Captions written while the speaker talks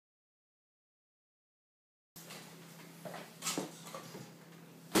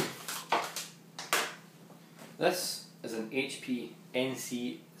This is an HP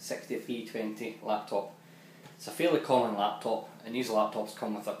NC6320 laptop. It's a fairly common laptop, and these laptops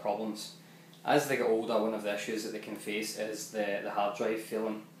come with their problems. As they get older, one of the issues that they can face is the hard drive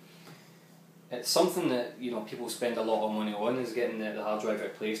failing. It's something that people spend a lot of money on, is getting the hard drive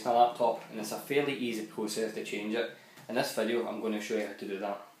replaced in a laptop, and it's a fairly easy process to change it. In this video I'm going to show you how to do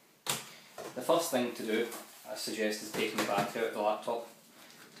that. The first thing to do, I suggest, is taking the battery out of the laptop.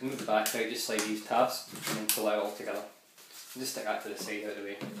 To move the battery out, just slide these tabs and then pull it all together. Just stick that to the side out of the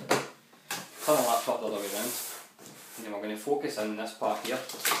way. Turn the laptop the other way around, and then we're going to focus in this part here.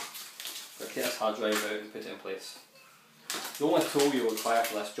 We'll take this hard drive out and put it in place. The only tool you will require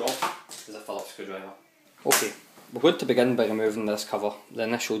for this job is a Phillips screwdriver. Okay, we're going to begin by removing this cover, the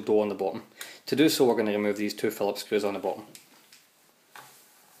initial door on the bottom. To do so, we're going to remove these two Phillips screws on the bottom.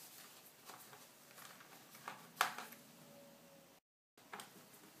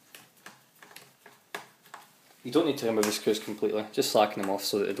 You don't need to remove the screws completely, just slacken them off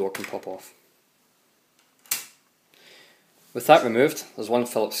so that the door can pop off. With that removed, there's one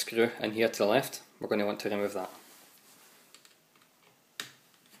Phillips screw in here to the left. We're going to want to remove that.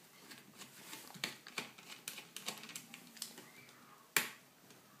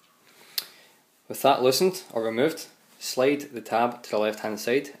 With that loosened or removed, slide the tab to the left hand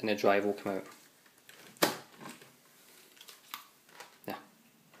side and the drive will come out. Yeah.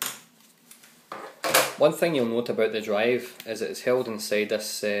 One thing you'll note about the drive is that it's held inside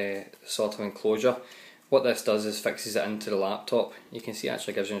this sort of enclosure. What this does is fixes it into the laptop. You can see it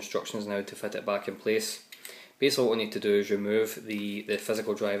actually gives you instructions now to fit it back in place. Basically what we need to do is remove the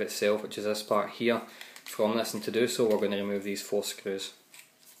physical drive itself, which is this part here, from this, and to do so we're going to remove these 4 screws.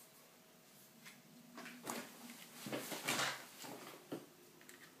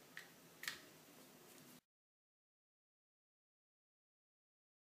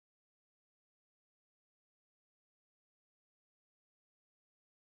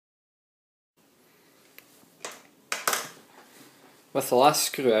 With the last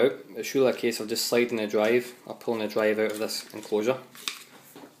screw out, it's really a case of just sliding the drive or pulling the drive out of this enclosure.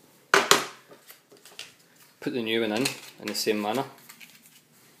 Put the new one in the same manner.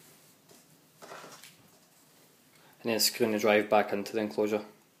 And then screwing the drive back into the enclosure.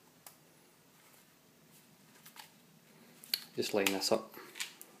 Just line this up.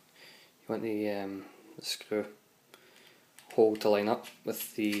 You want the screw hole to line up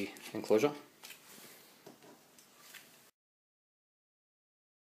with the enclosure.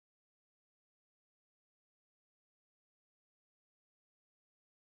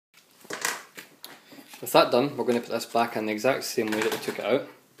 With that done, we're going to put this back in the exact same way that we took it out.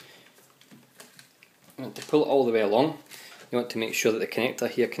 You want to pull it all the way along. You want to make sure that the connector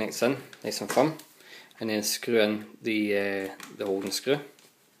here connects in nice and firm, and then screw in the holding screw.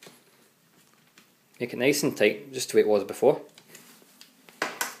 Make it nice and tight, just the way it was before.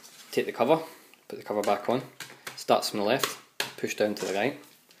 Take the cover, put the cover back on. Starts from the left, push down to the right.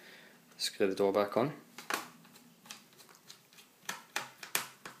 Screw the door back on.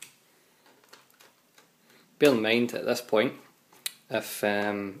 Bear in mind at this point, if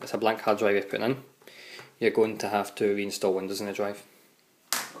it's a blank hard drive you're putting in, you're going to have to reinstall Windows in the drive.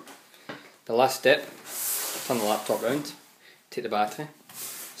 The last step, turn the laptop round, take the battery,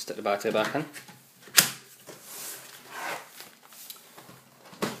 stick the battery back in.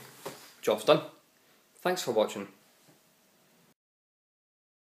 Job's done. Thanks for watching.